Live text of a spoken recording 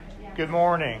Good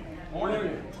morning.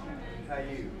 Morning. How are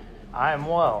you? I am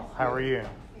well. How are you?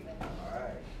 All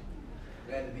right.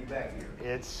 Glad to be back here.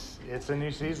 It's a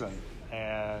new season,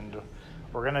 and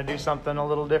we're going to do something a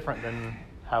little different than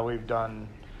how we've done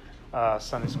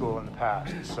Sunday school in the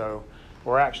past. So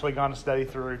we're actually going to study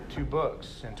through 2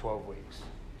 books in 12 weeks.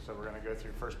 So we're going to go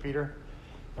through 1 Peter,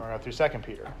 and we're going to go through 2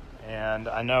 Peter. And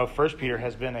I know 1 Peter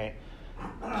has been a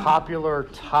popular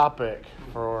topic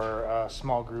for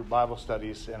small group Bible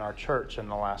studies in our church in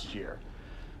the last year.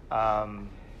 But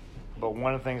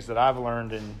one of the things that I've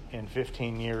learned in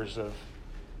 15 years of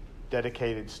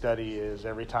dedicated study is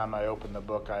every time I open the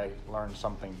book, I learn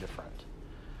something different.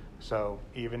 So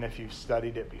even if you've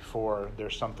studied it before,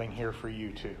 there's something here for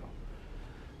you too.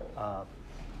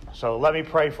 So let me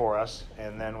pray for us,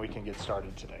 and then we can get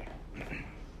started today.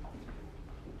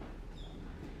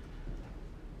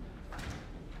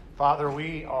 Father,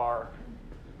 we are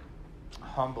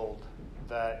humbled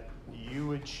that you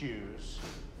would choose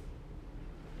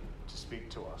to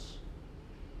speak to us.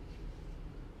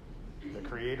 The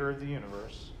creator of the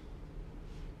universe,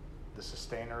 the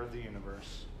sustainer of the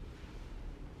universe,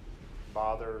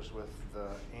 bothers with the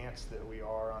ants that we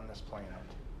are on this planet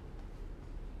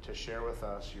to share with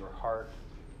us your heart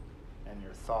and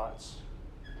your thoughts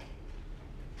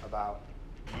about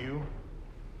you,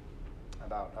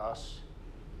 about us,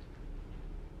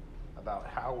 about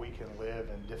how we can live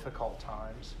in difficult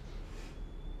times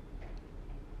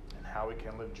and how we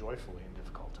can live joyfully in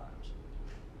difficult times.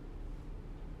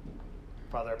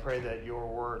 Father, I pray that your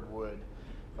word would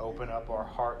open up our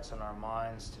hearts and our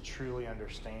minds to truly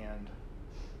understand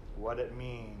what it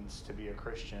means to be a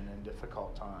Christian in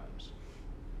difficult times.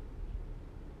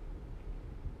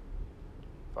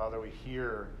 Father, we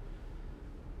hear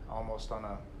almost on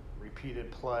a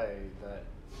repeated play that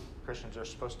Christians are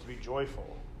supposed to be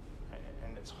joyful,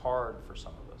 and it's hard for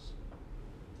some of us.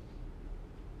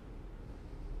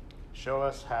 Show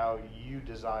us how you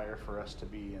desire for us to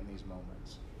be in these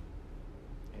moments.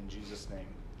 In Jesus' name,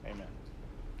 amen.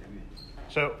 Amen.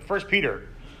 So, 1 Peter.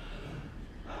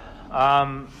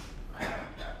 I'm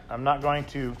not going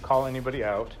to call anybody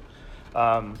out.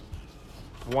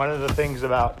 One of the things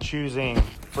about choosing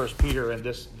 1 Peter and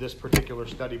this particular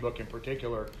study book in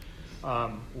particular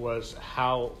was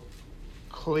how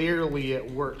clearly it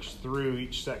works through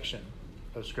each section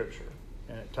of Scripture.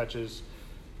 And it touches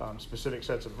specific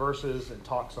sets of verses and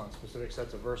talks on specific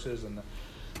sets of verses. And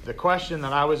the question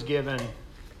that I was given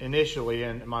initially,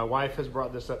 and my wife has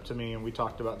brought this up to me, and we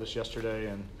talked about this yesterday,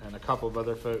 and a couple of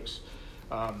other folks,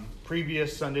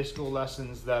 previous Sunday school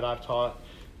lessons that I've taught,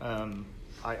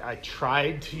 I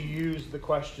tried to use the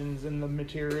questions in the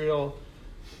material,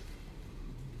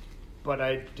 but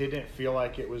I didn't feel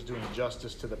like it was doing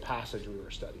justice to the passage we were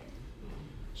studying.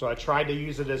 So I tried to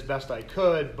use it as best I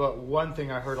could, but one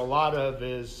thing I heard a lot of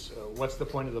is, what's the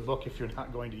point of the book if you're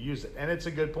not going to use it? And it's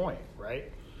a good point,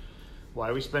 right? Why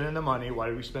are we spending the money? Why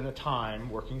do we spend the time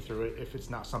working through it if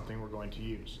it's not something we're going to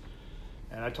use?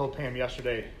 And I told Pam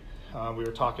yesterday, we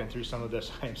were talking through some of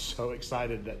this, I am so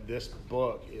excited that this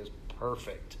book is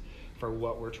perfect for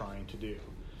what we're trying to do.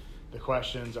 The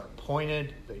questions are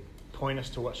pointed. They point us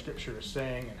to what Scripture is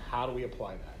saying and how do we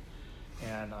apply that.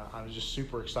 And I was just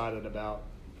super excited about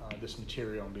this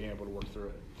material and being able to work through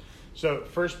it. So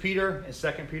 1 Peter and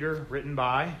 2 Peter written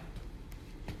by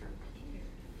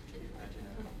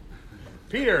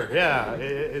Peter. Yeah,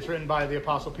 it's written by the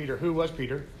Apostle Peter. Who was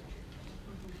Peter?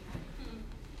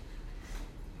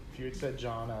 If you had said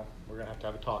John, we're going to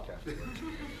have a talk after.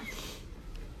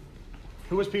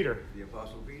 Who was Peter? The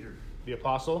Apostle Peter. The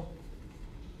Apostle?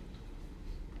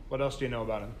 What else do you know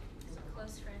about him? He's a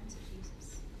close friend to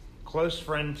Jesus. Close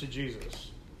friend to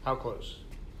Jesus. How close?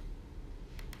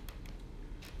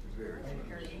 Very.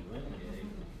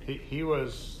 He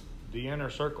was the inner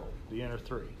circle, the inner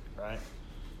 3, right?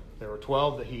 There were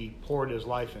 12 that he poured his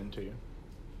life into.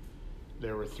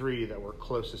 There were 3 that were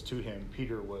closest to him.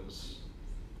 Peter was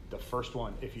the first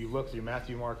one. If you look through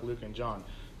Matthew, Mark, Luke, and John,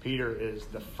 Peter is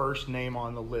the first name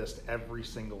on the list every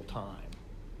single time.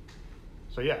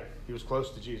 So yeah, he was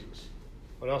close to Jesus.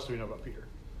 What else do we know about Peter?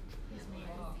 He's married.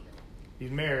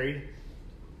 He's married.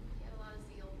 He had a lot of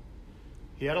zeal.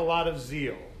 He had a lot of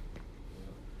zeal.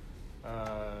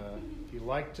 He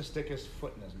liked to stick his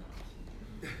foot in his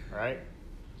mouth, right?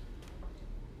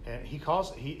 And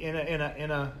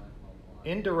in a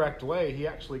indirect way, he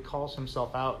actually calls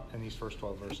himself out in these first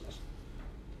 12 verses.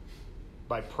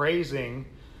 By praising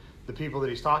the people that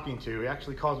he's talking to, he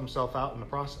actually calls himself out in the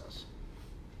process.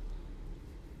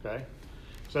 Okay?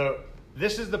 So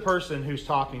this is the person who's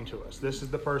talking to us. This is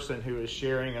the person who is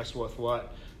sharing us with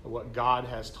what God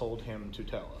has told him to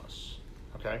tell us.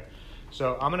 Okay?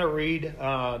 So I'm going to read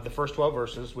the first 12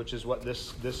 verses, which is what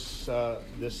this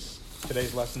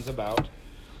today's lesson's about.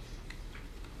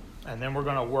 And then we're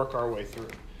going to work our way through.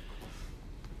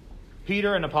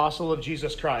 Peter, an apostle of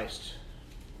Jesus Christ,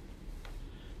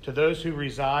 to those who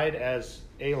reside as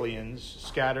aliens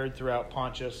scattered throughout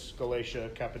Pontus,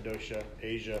 Galatia, Cappadocia,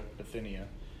 Asia, Bithynia,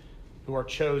 who are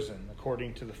chosen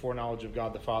according to the foreknowledge of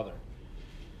God the Father,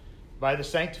 by the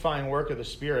sanctifying work of the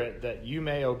Spirit, that you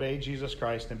may obey Jesus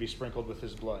Christ and be sprinkled with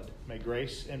his blood. May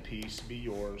grace and peace be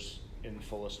yours in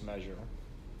fullest measure.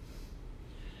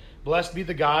 Blessed be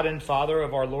the God and Father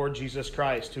of our Lord Jesus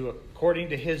Christ, who according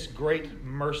to his great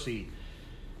mercy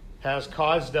has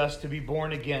caused us to be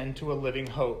born again to a living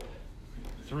hope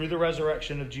through the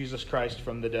resurrection of Jesus Christ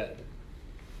from the dead,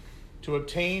 to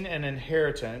obtain an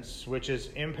inheritance which is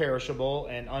imperishable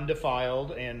and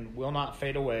undefiled and will not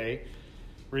fade away,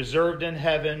 reserved in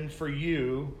heaven for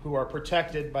you who are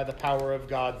protected by the power of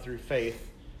God through faith,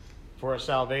 for a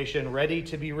salvation ready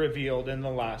to be revealed in the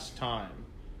last time.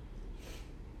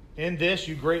 In this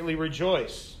you greatly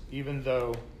rejoice, even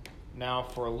though now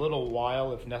for a little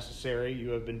while, if necessary, you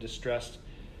have been distressed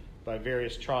by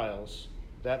various trials,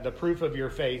 that the proof of your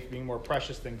faith, being more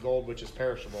precious than gold which is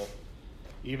perishable,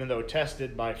 even though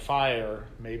tested by fire,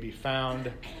 may be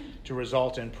found to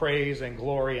result in praise and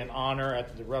glory and honor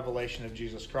at the revelation of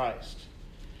Jesus Christ.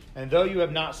 And though you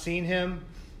have not seen him,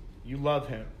 you love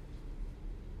him.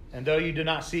 And though you do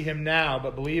not see him now,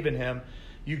 but believe in him,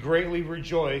 you greatly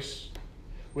rejoice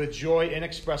with joy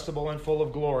inexpressible and full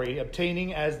of glory,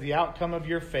 obtaining as the outcome of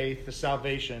your faith the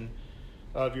salvation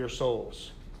of your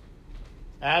souls.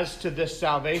 As to this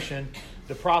salvation,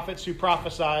 the prophets who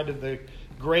prophesied of the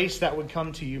grace that would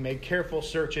come to you made careful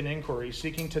search and inquiry,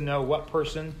 seeking to know what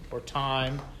person or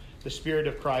time the Spirit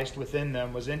of Christ within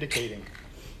them was indicating,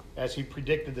 as he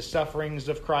predicted the sufferings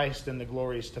of Christ and the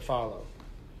glories to follow.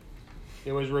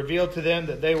 It was revealed to them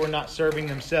that they were not serving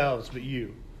themselves, but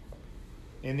you,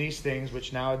 in these things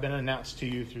which now have been announced to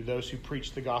you through those who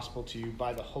preach the gospel to you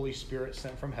by the Holy Spirit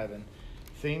sent from heaven,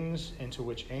 things into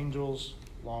which angels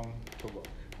long to look.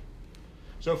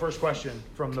 So first question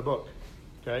from the book.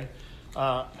 Okay.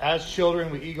 As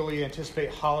children, we eagerly anticipate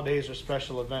holidays or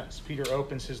special events. Peter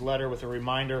opens his letter with a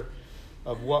reminder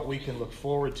of what we can look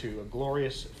forward to, a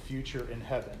glorious future in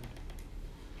heaven.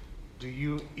 Do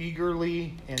you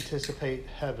eagerly anticipate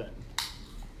heaven?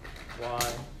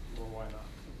 Why or why not?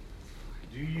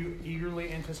 Do you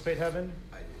eagerly anticipate heaven?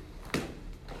 I do.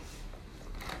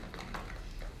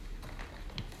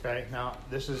 Okay, now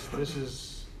this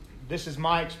is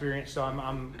my experience, so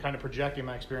I'm kind of projecting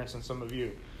my experience on some of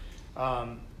you.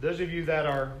 Those of you that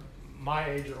are my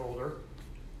age or older,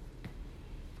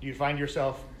 do you find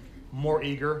yourself more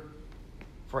eager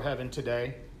for heaven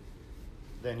today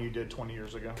than you did 20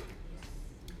 years ago?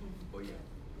 Oh, yeah.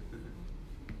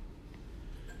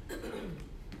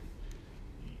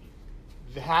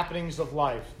 The happenings of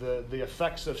life, the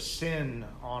effects of sin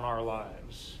on our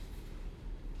lives.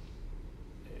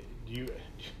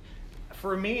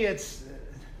 For me, it's,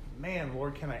 man,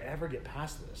 Lord, can I ever get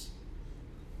past this?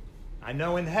 I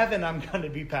know in heaven I'm going to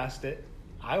be past it.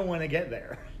 I want to get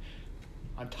there.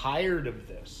 I'm tired of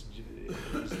this.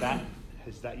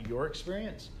 Is that your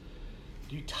experience?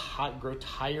 Do you grow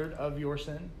tired of your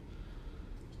sin?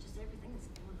 It's just everything that's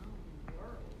going on in the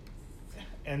world.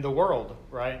 And the world,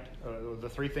 right? The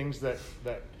three things that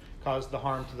cause the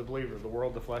harm to the believer: the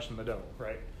world, the flesh, and the devil,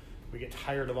 right? We get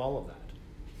tired of all of that.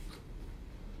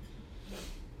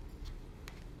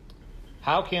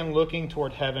 How can looking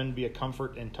toward heaven be a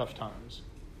comfort in tough times?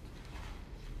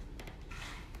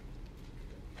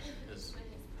 When his promise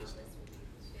will be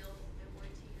fulfilled, no more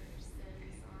tears, sin,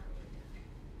 sorrow, or death.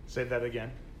 Say that again.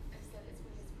 I said it's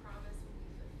when his promise will be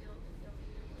fulfilled that there'll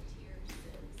be no more tears,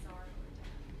 sin, sorrow, or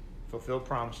death. Fulfilled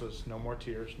promises, no more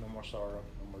tears, no more sorrow,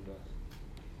 no more death.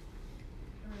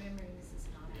 Remembering this is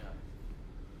not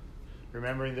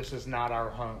Remembering this is not our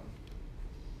home.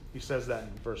 He says that in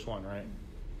verse 1, right?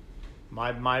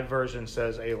 My version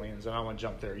says aliens, and I don't want to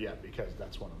jump there yet because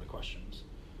that's one of the questions.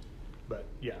 But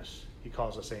yes, he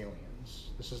calls us aliens.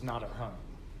 This is not our home.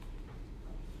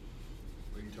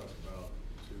 When you talk about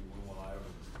to when will I ever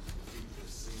keep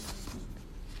this scene,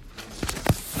 put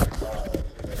some time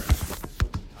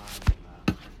in that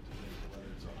to think whether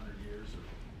it's 100 years or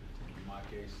in my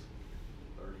case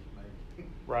 30 maybe.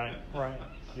 Right,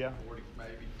 yeah. 40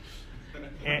 maybe.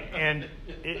 And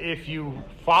if you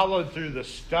followed through the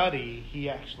study, he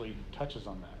actually touches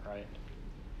on that, right?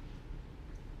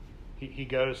 He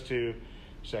goes to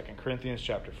 2 Corinthians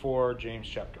chapter 4, James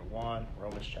chapter 1,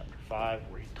 Romans chapter 5,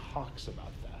 where he talks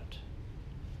about that.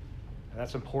 And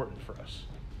that's important for us,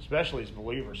 especially as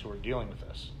believers who are dealing with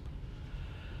this.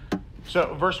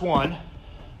 So, verse 1,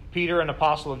 Peter, an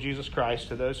apostle of Jesus Christ,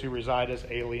 to those who reside as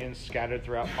aliens scattered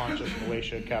throughout Pontus,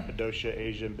 Galatia, Cappadocia,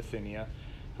 Asia, and Bithynia,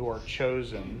 who are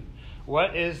chosen.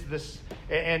 What is this?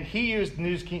 And he uses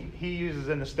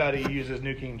in the study, he uses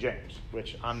New King James,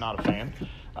 which I'm not a fan.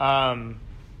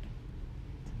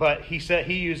 But he said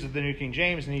he uses the New King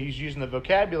James, and he's using the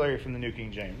vocabulary from the New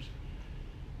King James.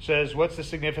 Says, what's the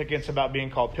significance about being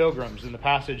called pilgrims? In the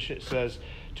passage it says,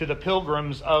 to the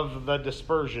pilgrims of the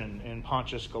dispersion in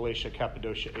Pontus, Galatia,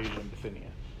 Cappadocia, Asia, and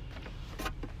Bithynia.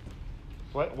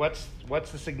 What's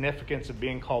the significance of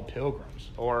being called pilgrims?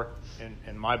 Or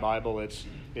in my Bible, it's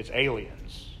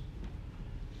aliens.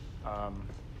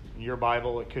 In your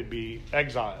Bible, it could be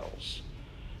exiles.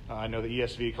 I know the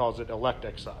ESV calls it elect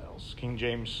exiles. King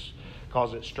James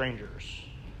calls it strangers.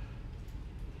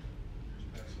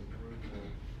 Just passing through for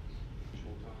a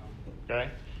short time.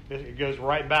 Okay, it goes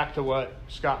right back to what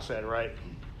Scott said. Right,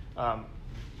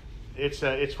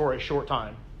 it's for a short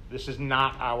time. This is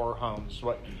not our home. This is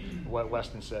what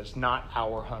Weston says. Not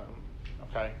our home.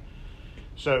 Okay,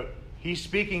 so he's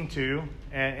speaking to,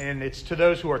 and it's to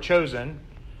those who are chosen.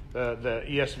 The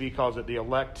ESV calls it the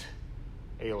elect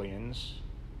aliens.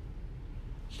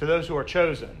 It's to those who are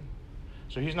chosen.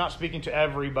 So he's not speaking to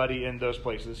everybody in those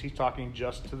places. He's talking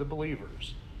just to the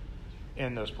believers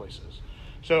in those places.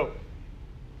 So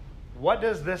what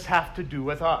does this have to do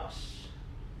with us?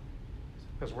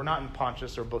 Because we're not in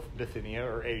Pontus or Bithynia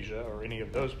or Asia or any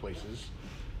of those places.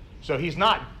 So he's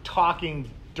not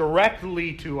talking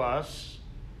directly to us,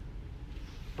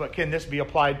 but can this be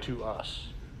applied to us?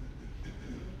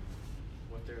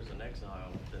 If there's an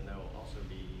exile, then there will also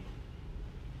be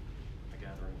a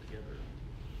gathering together.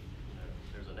 You know,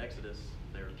 if there's an exodus,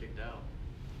 they were kicked out.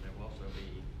 There will also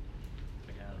be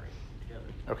a gathering together.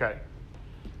 Okay.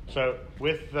 So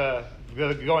with the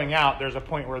going out, there's a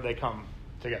point where they come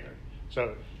together.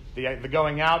 So the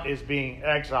going out is being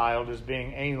exiled, is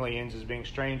being aliens, is being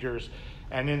strangers,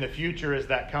 and in the future is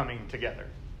that coming together,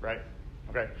 right?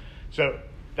 Okay. So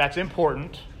that's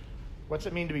important. What's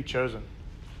it mean to be chosen?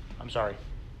 I'm sorry.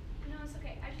 No, it's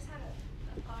okay. I just had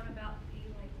a thought about the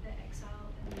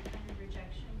exile and the kind of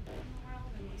rejection in the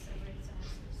world, and you said where it says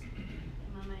this.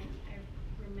 In my mind, I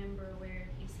remember where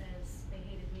he says they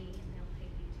hated me and they'll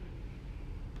hate you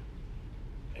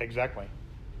too. Exactly.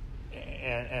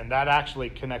 And that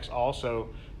actually connects also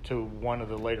to one of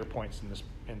the later points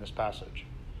in this passage.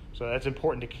 So that's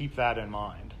important to keep that in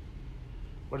mind.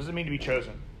 What does it mean to be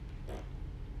chosen?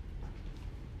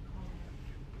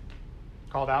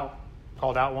 Called out?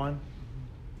 Called out one?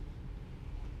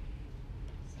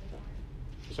 Set apart.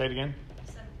 Say it again.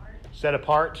 Set apart. Set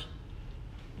apart.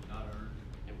 Not earned.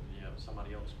 And, you know,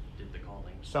 somebody else did the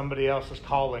calling. Somebody else is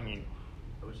calling you.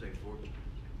 I would say fortunate.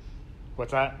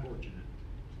 What's that? Fortunate.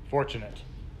 Fortunate.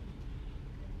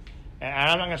 And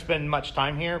I'm not going to spend much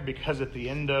time here because at the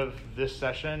end of this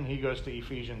session, he goes to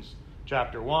Ephesians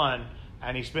chapter 1,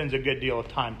 and he spends a good deal of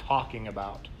time talking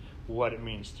about what it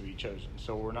means to be chosen.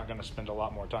 So we're not going to spend a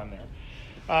lot more time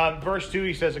there. Verse 2,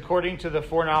 he says, according to the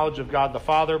foreknowledge of God the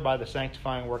Father, by the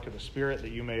sanctifying work of the Spirit,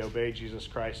 that you may obey Jesus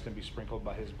Christ and be sprinkled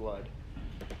by his blood.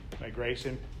 May grace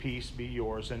and peace be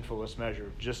yours in fullest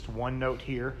measure. Just one note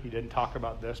here. He didn't talk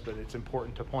about this, but it's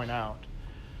important to point out.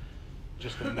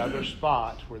 Just another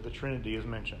spot where the Trinity is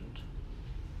mentioned.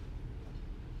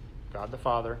 God the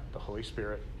Father, the Holy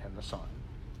Spirit, and the Son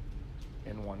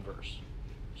in one verse.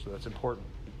 So that's important.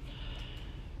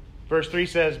 Verse 3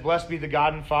 says, blessed be the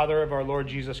God and Father of our Lord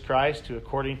Jesus Christ, who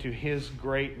according to his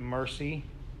great mercy.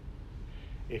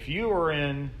 If you were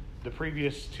in the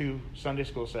previous 2 Sunday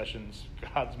school sessions,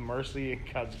 God's mercy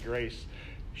and God's grace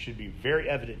should be very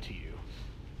evident to you.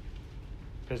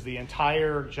 Because the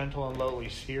entire Gentle and Lowly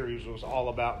series was all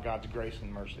about God's grace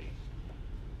and mercy.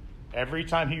 Every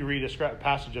time you read a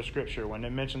passage of Scripture, when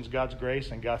it mentions God's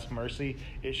grace and God's mercy,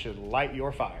 it should light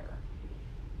your fire.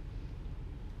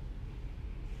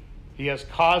 He has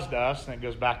caused us, and it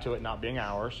goes back to it not being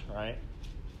ours, right?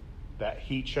 That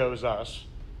he chose us,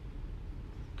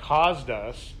 caused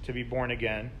us to be born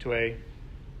again to a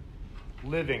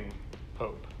living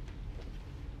hope.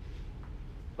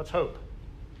 What's hope?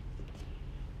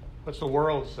 What's the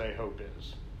world say hope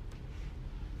is?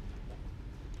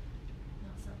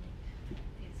 Not something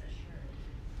it's assured.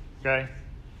 Okay?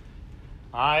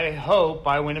 I hope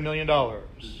I win $1 million.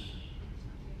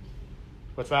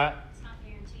 What's that? It's not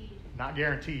guaranteed. Not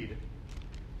guaranteed.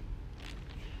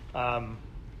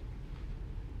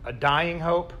 A dying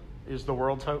hope is the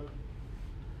world's hope.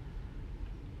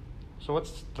 So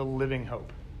what's the living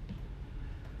hope?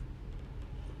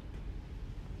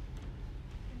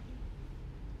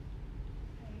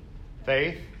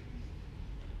 Faith.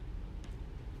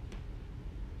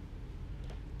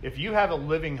 If you have a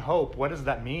living hope, what does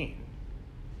that mean?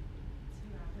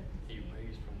 He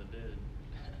raised from the dead.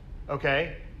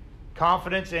 Okay.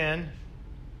 Confidence in,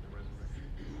 The resurrection.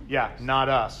 yeah, not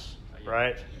us,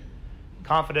 right?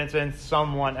 Confidence in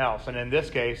someone else. And in this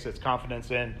case, it's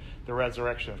confidence in the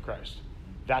resurrection of Christ.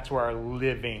 That's where our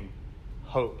living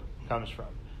hope comes from.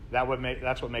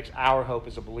 That's what makes our hope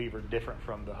as a believer different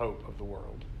from the hope of the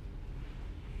world.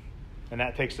 And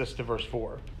that takes us to verse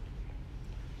 4.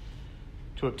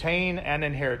 To obtain an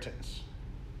inheritance.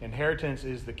 Inheritance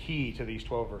is the key to these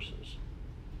 12 verses.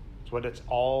 It's what it's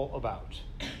all about.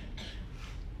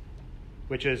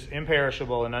 Which is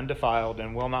imperishable and undefiled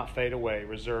and will not fade away,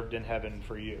 reserved in heaven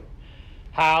for you.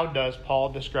 How does Paul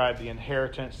describe the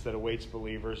inheritance that awaits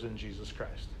believers in Jesus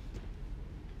Christ?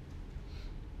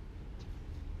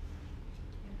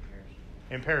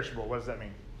 Imperishable. What does that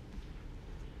mean?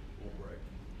 Won't break.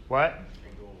 What?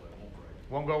 Won't go away. Won't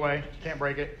break. Won't go away. Can't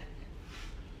break it.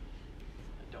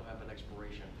 Don't have an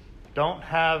expiration. Don't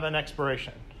have an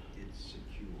expiration. It's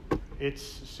secure. It's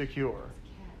secure. Kept.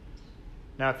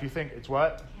 Now, if you think it's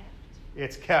what? Kept.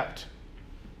 It's kept.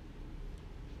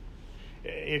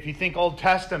 If you think Old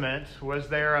Testament, was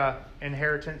there a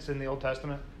inheritance in the Old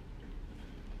Testament?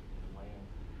 The land.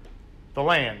 The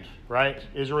land, right?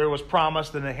 Israel was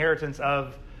promised an inheritance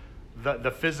of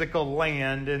the physical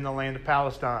land in the land of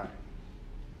Palestine.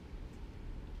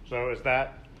 So is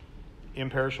that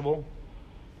imperishable?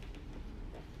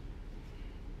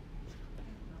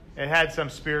 It had some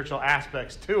spiritual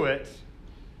aspects to it,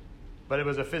 but it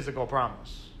was a physical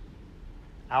promise.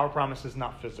 Our promise is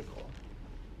not physical.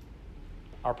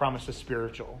 Our promise is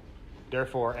spiritual.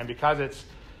 Therefore, and because it's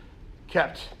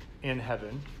kept in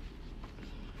heaven,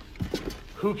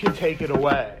 who can take it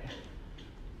away?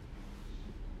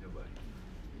 Nobody.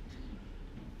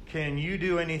 Can you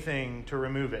do anything to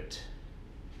remove it?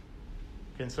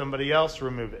 Can somebody else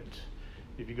remove it?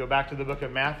 If you go back to the book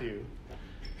of Matthew,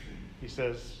 he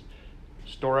says,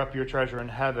 store up your treasure in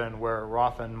heaven where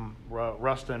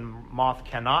rust and moth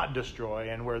cannot destroy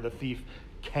and where the thief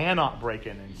cannot break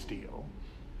in and steal.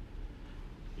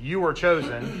 You were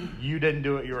chosen. You didn't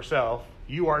do it yourself.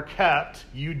 You are kept.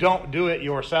 You don't do it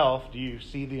yourself. Do you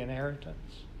see the inheritance?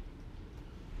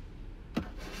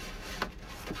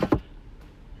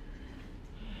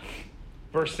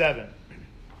 Verse 7.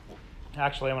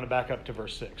 Actually, I want to back up to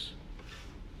verse 6.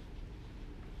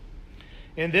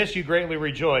 In this you greatly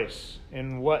rejoice.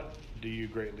 In what do you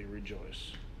greatly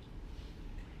rejoice?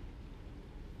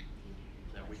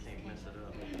 That we can't mess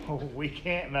it up. We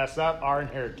can't mess up our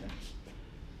inheritance.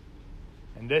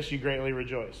 In this you greatly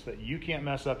rejoice, that you can't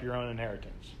mess up your own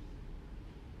inheritance.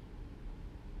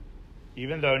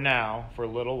 Even though now, for a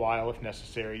little while, if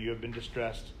necessary, you have been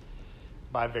distressed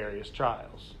by various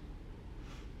trials.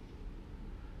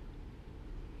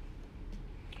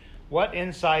 What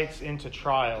insights into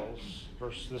trials,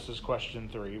 this is question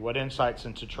 3, what insights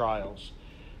into trials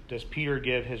does Peter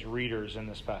give his readers in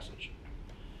this passage?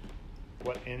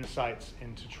 What insights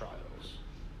into trials?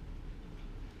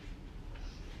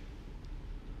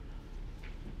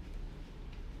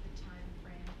 The time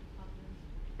frame of them.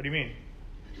 What do you mean?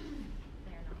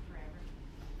 They're not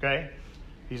forever. Okay?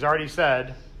 He's already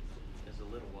said It's a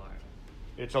little while.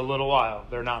 it's a little while.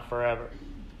 They're not forever.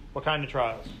 What kind of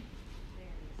trials?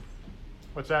 Various.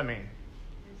 What's that mean?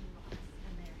 There's lots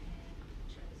in their head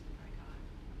chosen by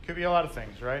God. Could be a lot of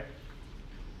things, right?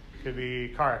 Could be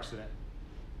car accident.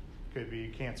 Could be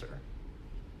cancer.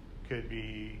 Could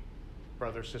be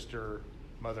brother, sister,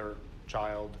 mother,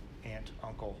 child, aunt,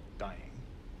 uncle dying.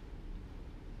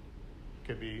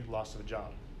 Could be loss of a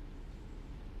job.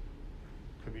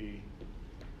 Could be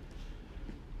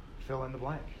fill in the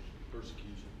blank.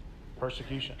 Persecution.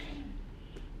 Persecution.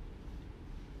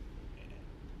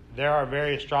 There are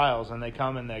various trials and they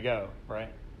come and they go, right?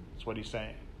 That's what he's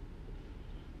saying.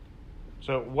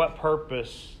 So what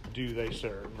purpose do they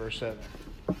serve? Verse 7.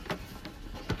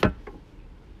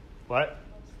 What?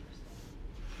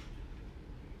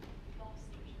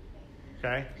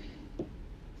 Okay.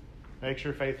 Makes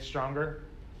your faith stronger.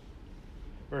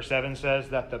 Verse 7 says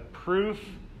that the proof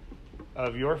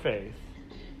of your faith,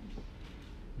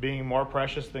 being more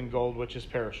precious than gold which is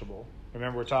perishable.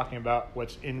 Remember, we're talking about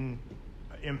what's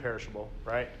imperishable,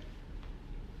 right?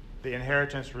 The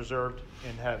inheritance reserved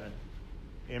in heaven,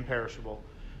 imperishable.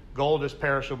 Gold is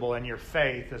perishable, and your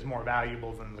faith is more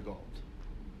valuable than the gold.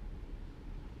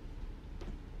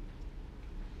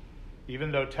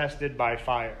 Even though tested by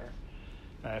fire.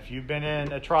 If you've been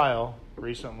in a trial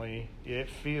recently, you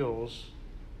feel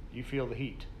the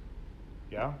heat.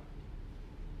 Yeah?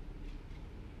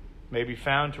 May be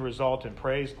found to result in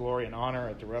praise, glory, and honor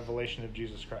at the revelation of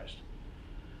Jesus Christ.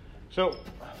 So,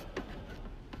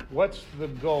 what's the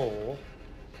goal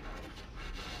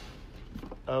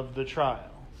of the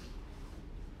trial?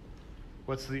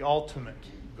 What's the ultimate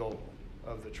goal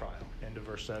of the trial? End of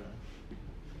verse 7.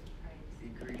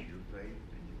 Increase your faith.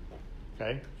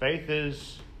 Okay? Faith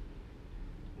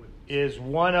is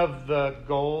one of the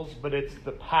goals, but it's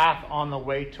the path on the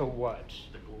way to what?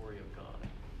 The glory of God.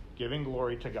 Giving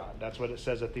glory to God. That's what it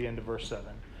says at the end of verse 7.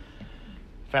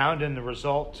 Found in the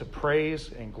result to praise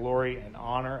and glory and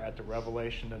honor at the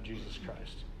revelation of Jesus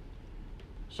Christ.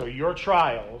 So your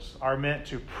trials are meant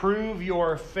to prove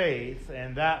your faith,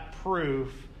 and that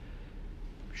proof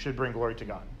should bring glory to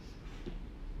God.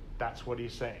 That's what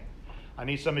he's saying. I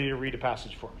need somebody to read a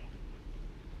passage for me.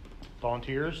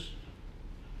 Volunteers?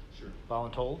 Sure.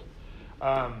 Voluntold?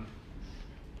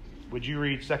 Would you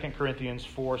read 2 Corinthians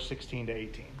 4:16 to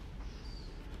 18?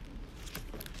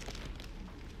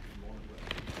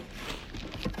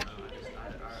 I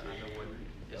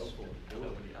know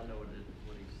what I know what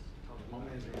he's talking My about.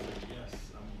 man's gonna say yes,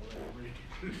 I'm gonna let him read.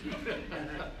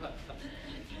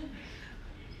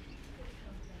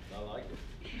 I like it.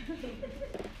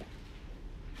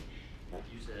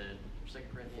 You said 2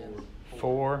 Corinthians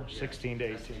 4:16 to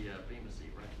 18. That's the Bema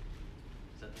seat, right?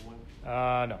 Is that the one?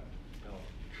 No. No.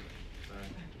 Sorry,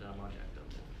 I'm all jacked up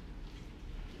then.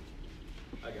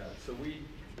 I got it. So we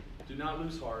do not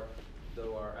lose heart,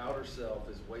 though our outer self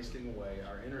is wasting away,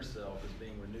 our inner self is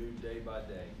being renewed day by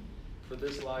day. For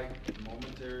this like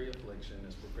momentary affliction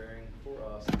is preparing for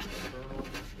us an eternal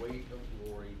weight of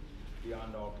glory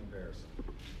beyond all comparison.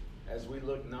 As we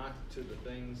look not to the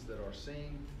things that are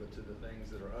seen, but to the things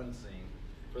that are unseen.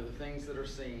 For the things that are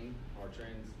seen are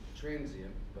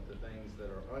transient, but the things that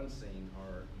are unseen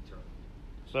are eternal.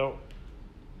 So,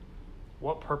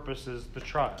 what purpose is the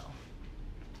trial?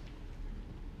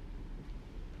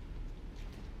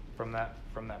 From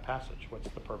that passage, what's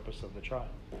the purpose of the trial?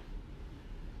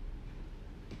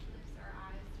 Lifts our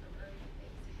eyes from earthly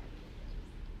things to heavenly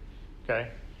things.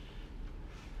 Okay.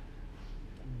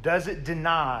 Does it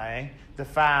deny the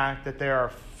fact that there are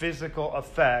physical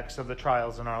effects of the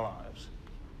trials in our lives?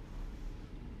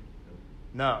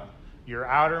 No. Your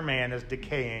outer man is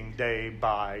decaying day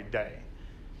by day.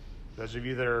 Those of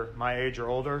you that are my age or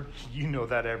older, you know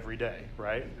that every day,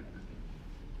 right?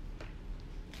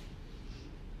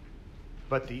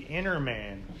 But the inner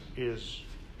man is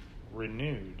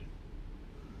renewed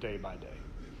day by day.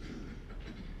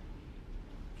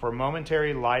 For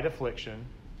momentary light affliction,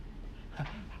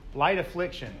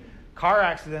 car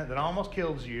accident that almost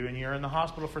kills you and you're in the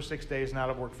hospital for 6 days and out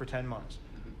of work for 10 months.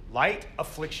 Light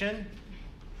affliction,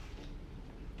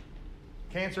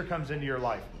 cancer comes into your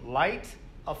life. Light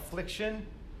affliction,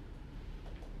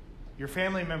 your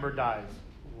family member dies.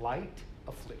 Light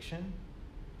affliction.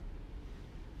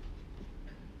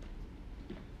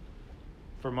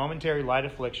 For momentary light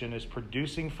affliction is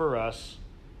producing for us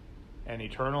an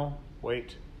eternal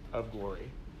weight of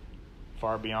glory,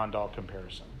 far beyond all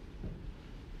comparison.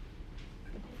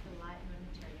 The light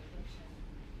momentary affliction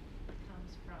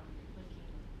comes from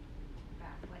looking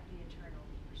back, like the eternal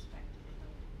perspective of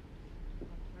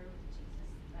when we're with Jesus,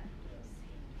 that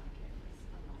seemed like it was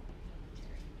a light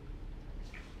momentary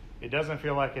affliction. It doesn't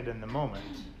feel like it in the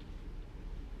moment,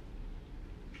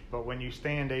 but when you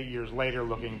stand 8 years later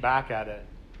looking back at it,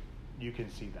 you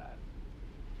can see that.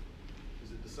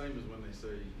 Is it the same as when they say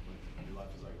your life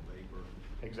is like a vapor?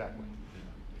 Exactly.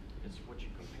 It's what you're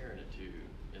comparing it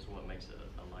to is what makes it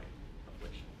a light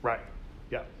affliction. Right.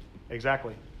 Yeah,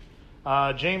 exactly.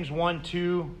 James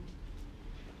 1:2.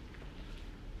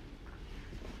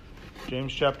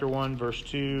 James chapter 1, verse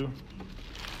 2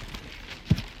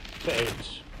 to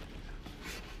 8.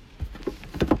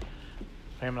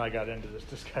 Pam and I got into this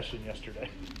discussion yesterday.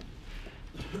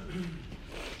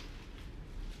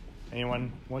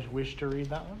 Anyone wish to read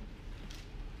that one?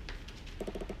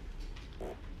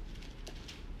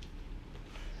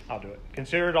 I'll do it.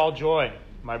 Consider it all joy,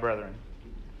 my brethren.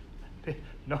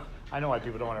 No, I know why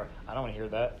people don't want to. I don't want to hear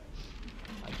that.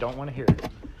 I don't want to hear it.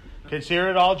 Consider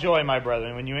it all joy, my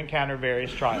brethren, when you encounter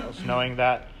various trials, knowing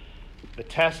that the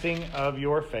testing of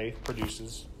your faith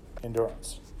produces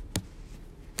endurance.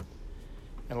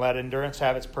 And let endurance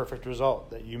have its perfect result,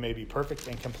 that you may be perfect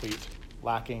and complete,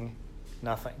 lacking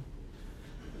nothing.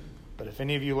 But if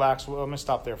any of you lacks, well, I'm going to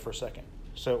stop there for a second.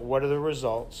 So what are the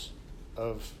results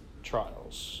of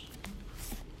trials?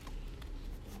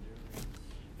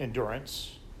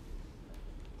 Endurance.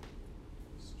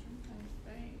 Strengthen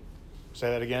faith. Say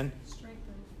that again.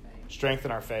 Strengthen faith. Strengthen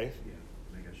our faith. Yeah,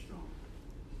 make us strong.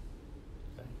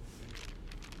 Okay.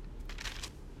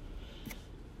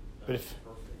 But if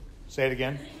say it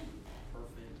again.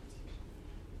 Perfect.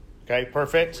 Okay,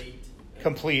 perfect. Complete.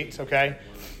 Complete, okay.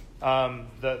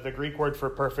 The Greek word for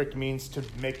perfect means to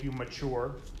make you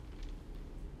mature.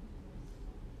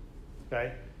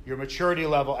 Okay? Your maturity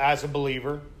level as a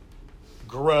believer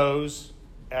grows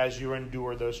as you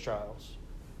endure those trials.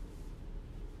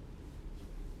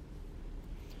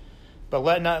 But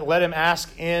let him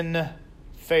ask in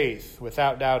faith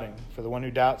without doubting. For the one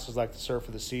who doubts is like the surf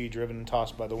of the sea, driven and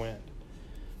tossed by the wind.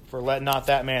 For let not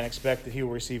that man expect that he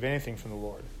will receive anything from the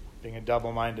Lord, being a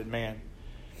double-minded man,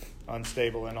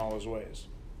 unstable in all his ways.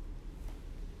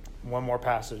 One more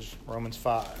passage, Romans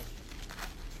 5.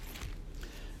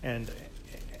 And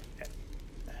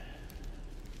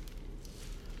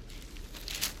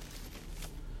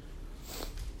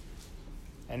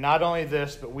not only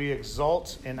this, but we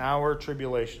exult in our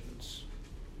tribulations,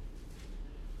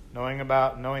 knowing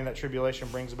that tribulation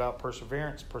brings about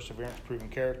perseverance, perseverance proven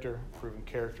character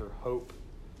hope.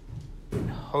 And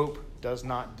hope does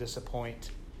not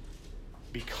disappoint,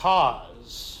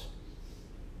 because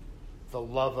the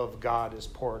love of God is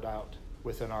poured out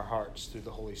within our hearts through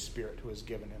the Holy Spirit who is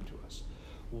given him to us.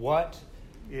 What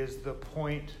is the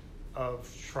point of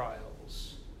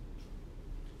trials?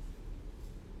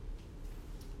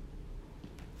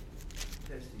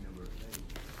 Testing of our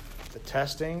faith. The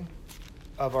testing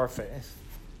of our faith.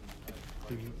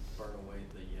 Burn away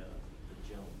the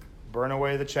junk. Burn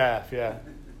away the chaff, yeah.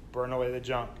 Burn away the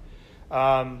junk.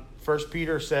 1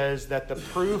 Peter says that the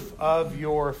proof of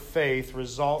your faith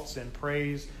results in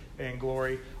praise and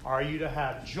glory. Are you to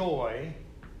have joy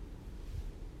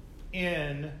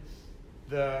in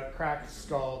the cracked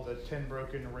skull, the 10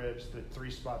 broken ribs, the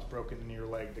 3 spots broken in your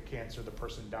leg, the cancer, the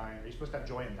person dying? Are you supposed to have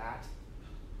joy in that?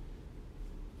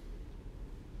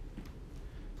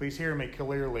 Please hear me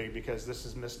clearly, because this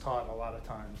is mistaught a lot of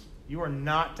times. You are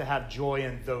not to have joy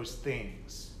in those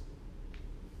things.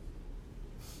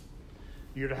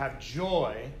 You're to have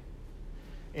joy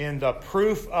in the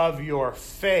proof of your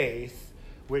faith,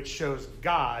 which shows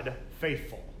God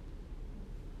faithful.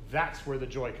 That's where the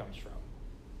joy comes from.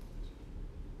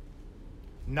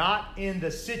 Not in the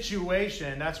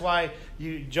situation. That's why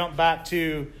you jump back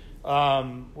to,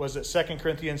 was it 2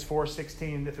 Corinthians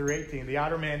 4:16 through 18? The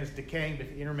outer man is decaying, but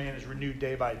the inner man is renewed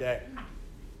day by day.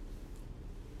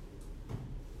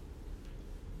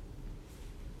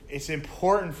 It's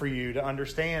important for you to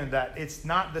understand that it's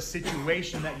not the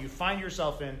situation that you find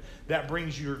yourself in that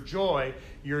brings your joy.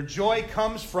 Your joy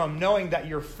comes from knowing that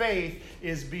your faith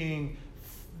is being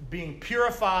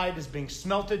purified, is being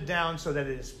smelted down so that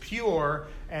it is pure.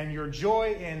 And your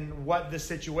joy in what the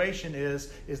situation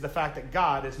is the fact that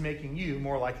God is making you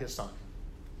more like his son.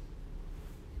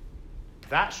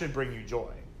 That should bring you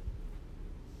joy.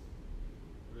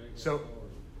 So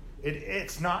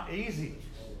it's not easy.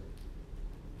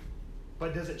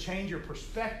 But does it change your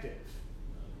perspective?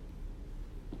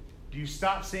 Do you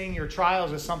stop seeing your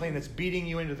trials as something that's beating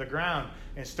you into the ground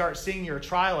and start seeing your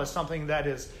trial as something that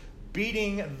is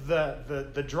beating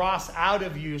the dross out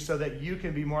of you so that you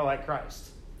can be more like Christ?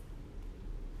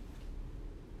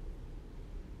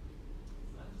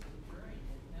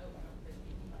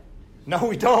 No,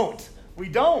 we don't. We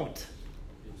don't.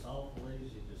 It's awful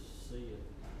easy to see it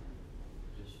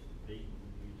just beating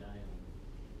you down.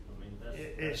 I mean,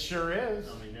 It sure is.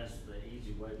 I mean, that's the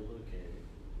easy way to look at it.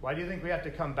 Why do you think we have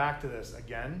to come back to this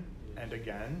again and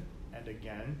again and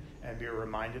again and be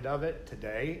reminded of it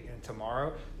today and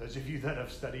tomorrow? Those of you that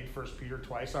have studied 1 Peter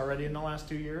twice already in the last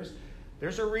 2 years,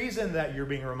 there's a reason that you're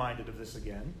being reminded of this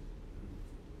again.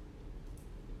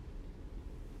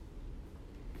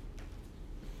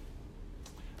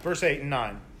 Verse 8 and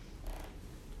 9.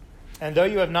 And though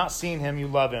you have not seen him, you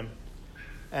love him.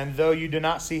 And though you do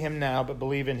not see him now, but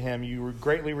believe in him, you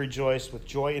greatly rejoice with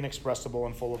joy inexpressible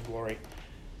and full of glory,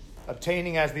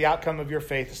 obtaining as the outcome of your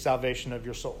faith the salvation of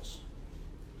your souls.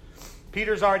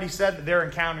 Peter's already said that they're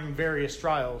encountering various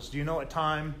trials. Do you know what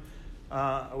time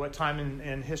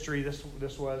in history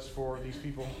this was for these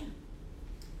people?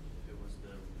 It was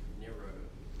the Nero,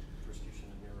 persecution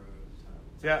of Nero time.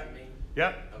 Is that Yeah. what you mean?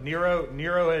 Yep. Okay.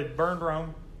 Nero had burned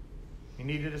Rome. He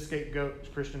needed a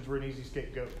scapegoat. Christians were an easy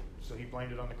scapegoat, so he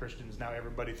blamed it on the Christians. Now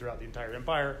everybody throughout the entire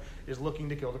empire is looking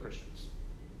to kill the Christians.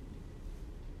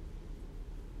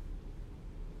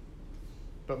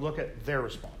 But look at their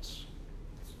response.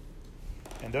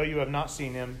 And though you have not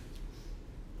seen him,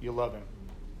 you love him.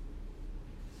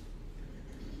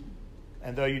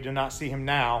 And though you do not see him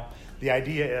now, the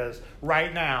idea is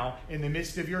right now, in the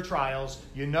midst of your trials,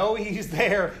 you know he's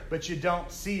there, but you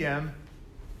don't see him,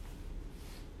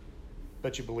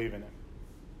 but you believe in him.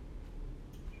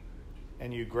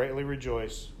 And you greatly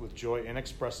rejoice with joy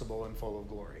inexpressible and full of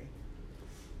glory.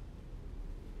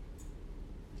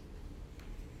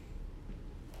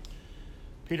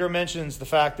 Peter mentions the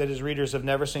fact that his readers have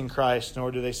never seen Christ,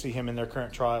 nor do they see him in their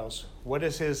current trials. What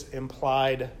is his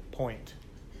implied point?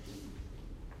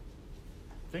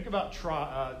 Think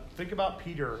about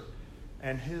Peter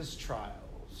and his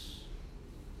trials.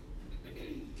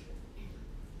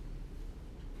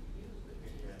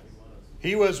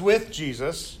 He was with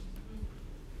Jesus.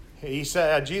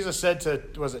 Jesus said to,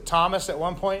 was it Thomas at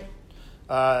one point?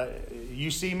 You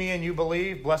see me and you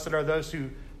believe. Blessed are those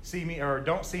who see me or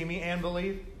don't see me and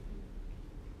believe.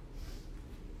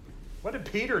 What did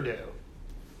Peter do? Denied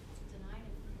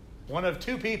him. One of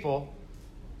two people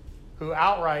who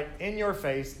outright, in your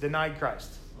face, denied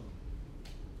Christ.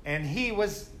 And he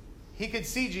could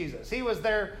see Jesus. He was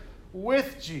there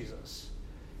with Jesus.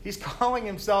 He's calling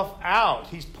himself out.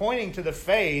 He's pointing to the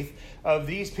faith of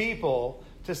these people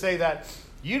to say that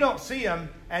you don't see him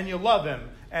and you love him,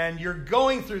 and you're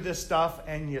going through this stuff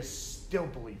and you still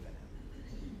believe in him.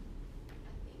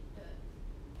 I think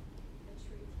the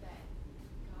truth that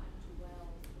God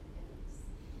dwells within us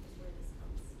is where this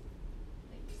comes.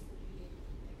 Like just the beauty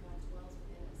that God dwells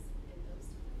within us in those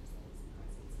times, that his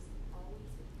presence is always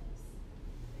with us.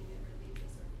 And he never leaves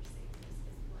us or forsakes us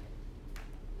is what we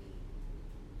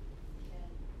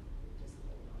can just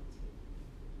hold on to.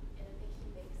 And I think he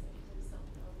makes himself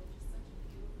known in just such a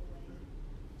beautiful way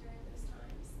during those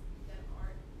times that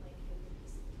aren't like in the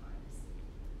peaceful times.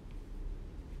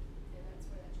 And that's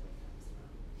where that joy comes from.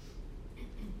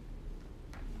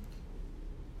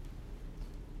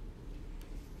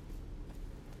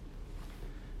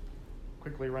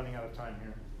 Quickly running out of time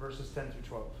here. Verses 10 through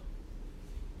 12.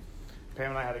 Pam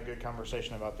and I had a good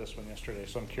conversation about this one yesterday,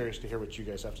 so I'm curious to hear what you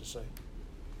guys have to say.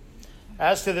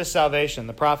 As to this salvation,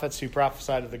 the prophets who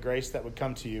prophesied of the grace that would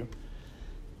come to you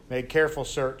made careful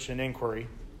search and inquiry,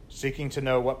 seeking to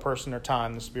know what person or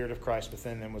time the Spirit of Christ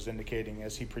within them was indicating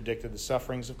as he predicted the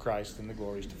sufferings of Christ and the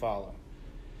glories to follow.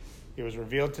 It was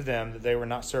revealed to them that they were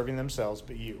not serving themselves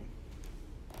but you.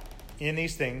 In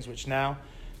these things, which now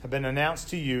have been announced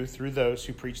to you through those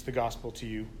who preach the gospel to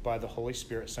you by the Holy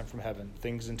Spirit sent from heaven,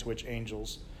 things into which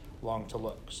angels long to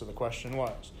look. So the question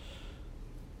was,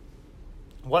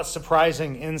 what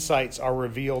surprising insights are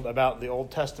revealed about the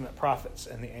Old Testament prophets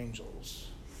and the angels?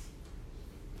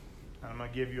 And I'm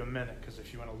going to give you a minute, because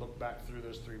if you want to look back through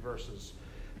those 3 verses,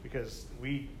 because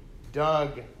we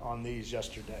dug on these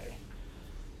yesterday.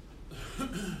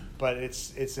 But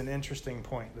it's an interesting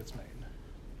point that's made.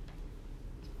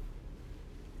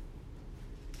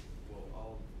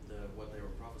 Well, what they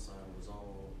were prophesying was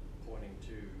all pointing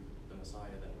to the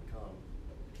Messiah that would come,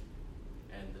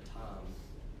 and the time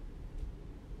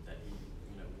that he,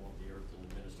 walked the earth and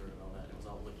ministered and all that. It was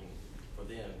all looking for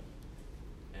them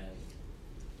and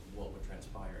what would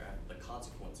transpire after, the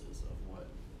consequences of what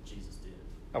Jesus did.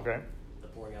 Okay. The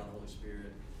pouring out of the Holy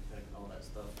Spirit and all that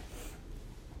stuff.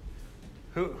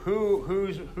 Who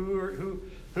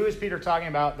is Peter talking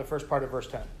about the first part of verse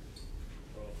 10?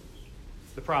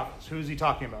 The prophets. Who is he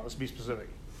talking about? Let's be specific.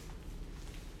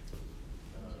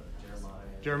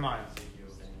 Jeremiah. Ezekiel,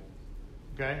 Daniel.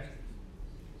 Okay.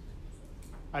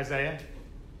 Isaiah.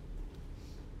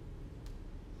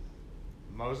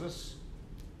 Moses.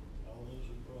 All those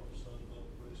who prophesied about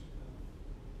the grace to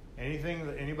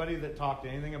come. Anybody that talked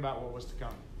anything about what was to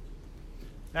come.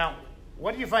 Now,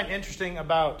 what do you find interesting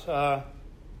about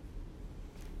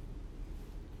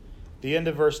the end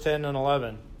of verse 10 and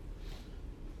 11?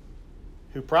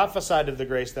 Who prophesied of the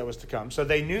grace that was to come. So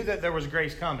they knew that there was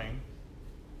grace coming.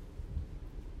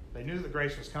 They knew that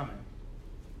grace was coming.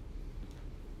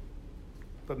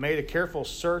 But made a careful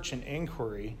search and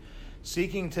inquiry,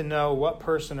 seeking to know what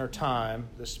person or time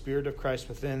the Spirit of Christ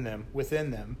within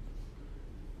them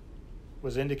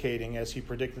was indicating as he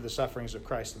predicted the sufferings of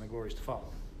Christ and the glories to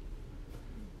follow.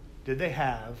 Did they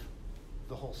have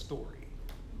the whole story?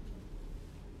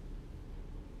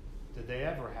 Did they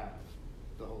ever have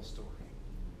the whole story?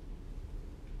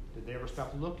 Did they ever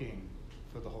stop looking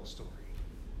for the whole story?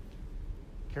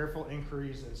 Careful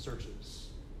inquiries and searches.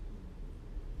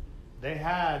 They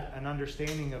had an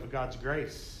understanding of God's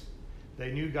grace.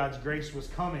 They knew God's grace was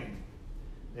coming.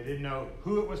 They didn't know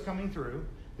who it was coming through.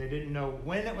 They didn't know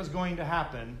when it was going to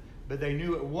happen, but they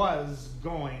knew it was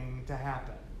going to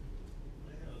happen.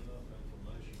 They had enough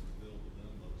information revealed to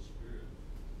them by the Spirit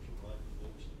to write the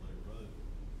books that they wrote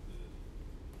that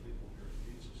if people here at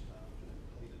Jesus' time had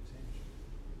paid attention,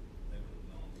 they would have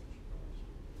known it was Christ.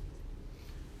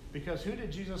 Because who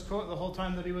did Jesus quote the whole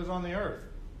time that he was on the earth?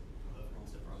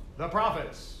 The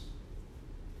prophets.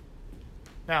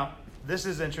 Now, this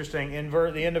is interesting. In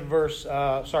the beginning of verse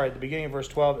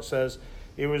 12, it says,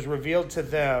 "It was revealed to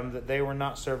them that they were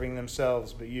not serving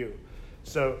themselves but you."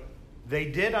 So they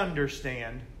did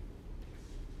understand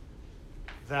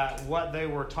that what they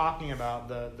were talking about,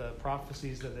 the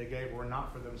prophecies that they gave, were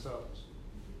not for themselves.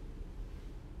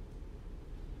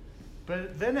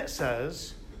 But then it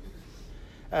says,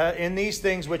 in these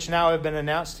things which now have been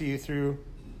announced to you through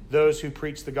those who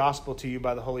preach the gospel to you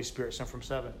by the Holy Spirit sent from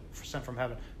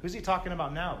heaven. Who's he talking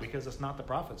about now? Because it's not the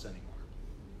prophets anymore.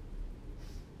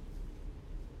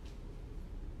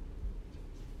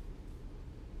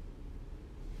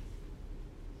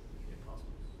 The apostles.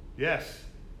 Yes.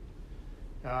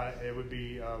 It would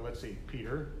be, let's see,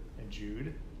 Peter and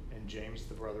Jude and James,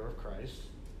 the brother of Christ,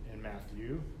 and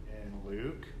Matthew and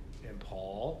Luke and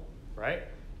Paul, right?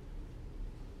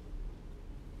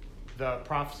 The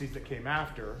prophecies that came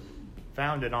after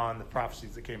founded on the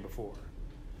prophecies that came before.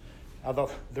 Although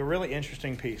the really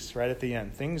interesting piece right at the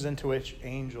end, things into which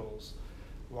angels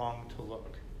long to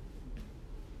look.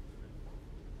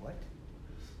 What?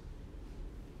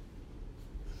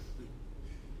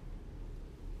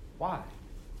 Why?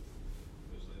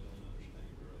 Because they don't understand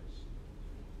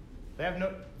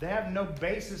grace. They have no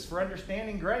basis for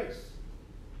understanding grace.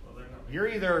 Well, they're not. You're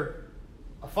either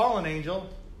a fallen angel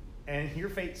and your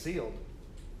fate's sealed,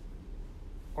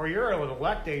 or you're an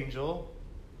elect angel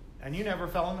and you never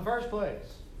fell in the first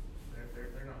place.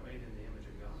 They're not made in the image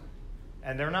of God.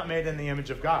 And they're not made in the image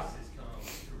of God. Christ has come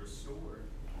to restore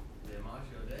the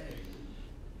Imago Dei,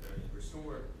 to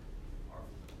restore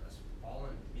us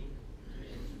fallen being to the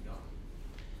image of God.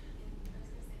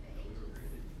 And I was going to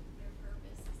say the angels, their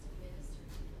purpose is to minister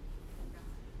to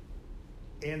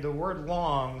God. And the word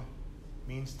long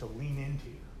means to lean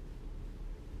into.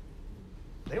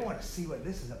 They want to see what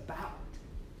this is about.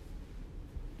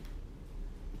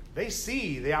 They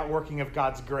see the outworking of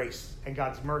God's grace and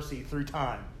God's mercy through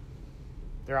time.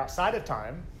 They're outside of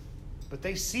time, but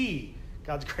they see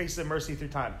God's grace and mercy through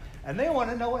time. And they want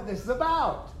to know what this is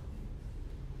about.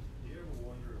 Do you ever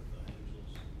wonder if the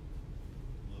angels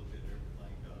look at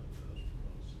everything God does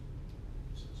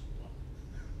because it says, what?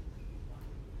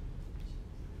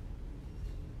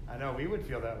 I know we would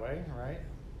feel that way, right?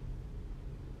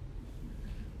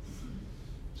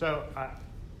 So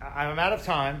I'm out of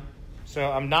time,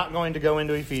 so I'm not going to go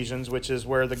into Ephesians, which is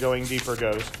where the going deeper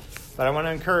goes. But I want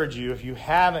to encourage you, if you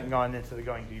haven't gone into the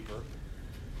going deeper,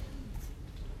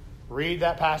 read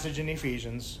that passage in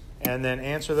Ephesians and then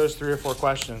answer those 3 or 4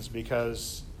 questions,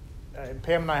 because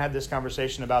Pam and I had this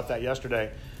conversation about that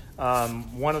yesterday.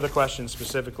 One of the questions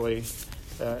specifically,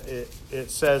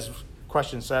 it says,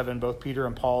 question 7, both Peter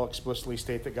and Paul explicitly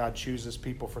state that God chooses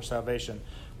people for salvation.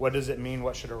 What does it mean?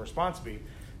 What should our response be?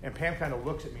 And Pam kind of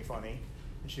looks at me funny,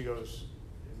 and she goes,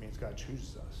 it means God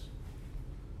chooses us.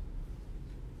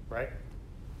 Right?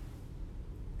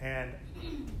 And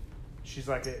she's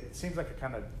like, it seems like a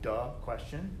kind of duh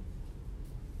question.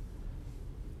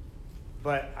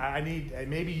 But I need,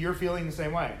 maybe you're feeling the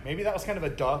same way. Maybe that was kind of a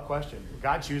duh question.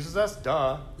 God chooses us?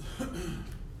 Duh.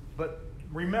 But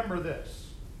remember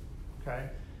this, okay?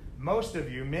 Most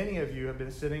of you, many of you have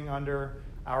been sitting under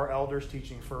our elders'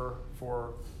 teaching for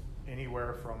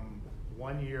anywhere from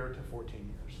 1 year to 14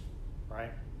 years,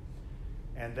 right?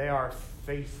 And they are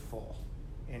faithful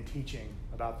in teaching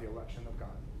about the election of God.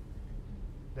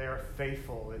 They are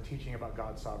faithful in teaching about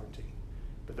God's sovereignty.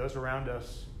 But those around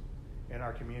us in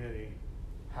our community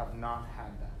have not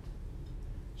had that.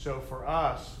 So for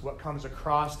us, what comes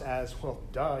across as, well,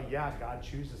 duh, yeah, God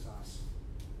chooses us.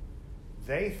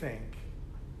 They think,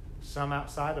 some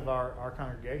outside of our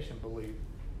congregation believe,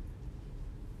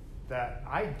 that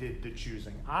I did the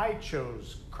choosing. I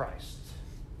chose Christ.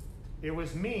 It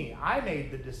was me. I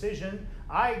made the decision.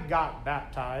 I got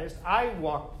baptized. I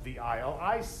walked the aisle.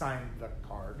 I signed the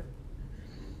card.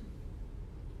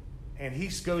 And he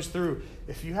goes through,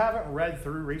 if you haven't read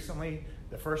through recently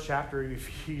the first chapter of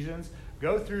Ephesians,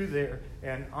 go through there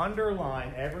and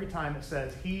underline every time it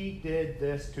says, he did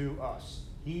this to us.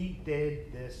 He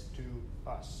did this to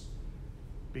us.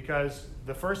 Because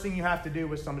the first thing you have to do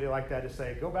with somebody like that is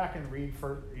say, go back and read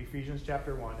for Ephesians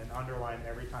chapter 1 and underline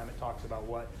every time it talks about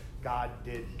what God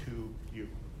did to you.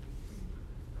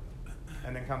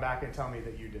 And then come back and tell me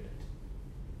that you did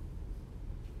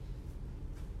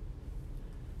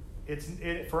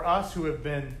it. For us who have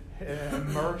been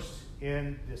immersed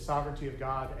in the sovereignty of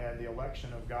God and the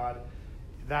election of God,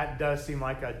 that does seem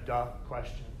like a duh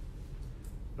question.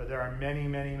 But there are many,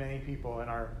 many, many people in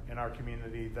our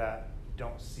community that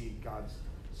don't see God's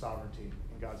sovereignty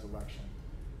and God's election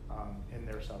in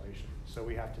their salvation. So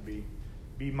we have to be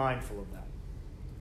mindful of that.